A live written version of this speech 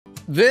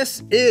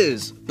This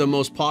is the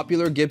most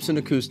popular Gibson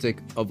Acoustic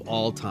of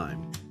all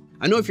time.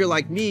 I know if you're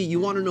like me, you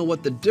want to know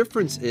what the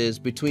difference is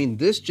between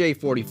this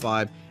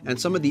J45 and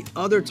some of the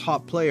other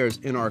top players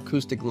in our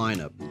acoustic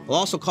lineup. I'll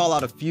also call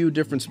out a few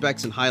different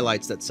specs and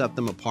highlights that set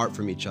them apart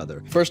from each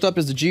other. First up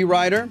is the G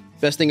Rider.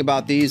 Best thing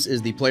about these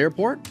is the player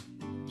port.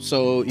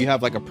 So you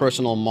have like a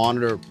personal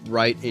monitor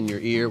right in your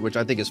ear, which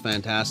I think is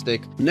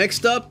fantastic.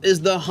 Next up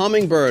is the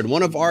Hummingbird,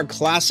 one of our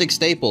classic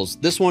staples.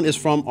 This one is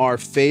from our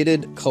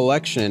Faded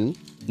collection.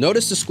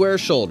 Notice the square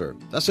shoulder.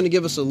 That's gonna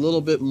give us a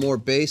little bit more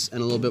bass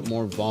and a little bit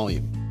more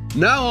volume.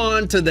 Now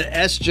on to the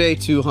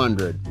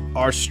SJ200,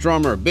 our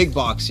strummer, big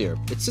box here.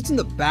 It sits in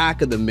the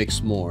back of the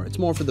mix more. It's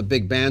more for the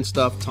big band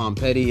stuff, Tom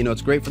Petty. You know,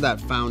 it's great for that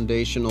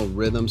foundational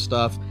rhythm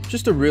stuff.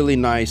 Just a really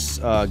nice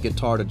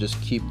guitar to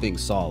just keep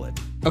things solid.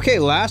 Okay,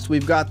 last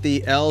we've got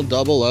the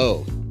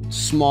LOO.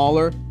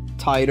 Smaller,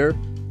 tighter,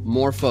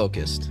 more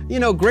focused. You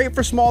know, great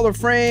for smaller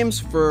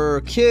frames,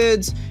 for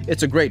kids.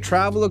 It's a great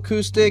travel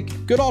acoustic,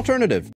 good alternative.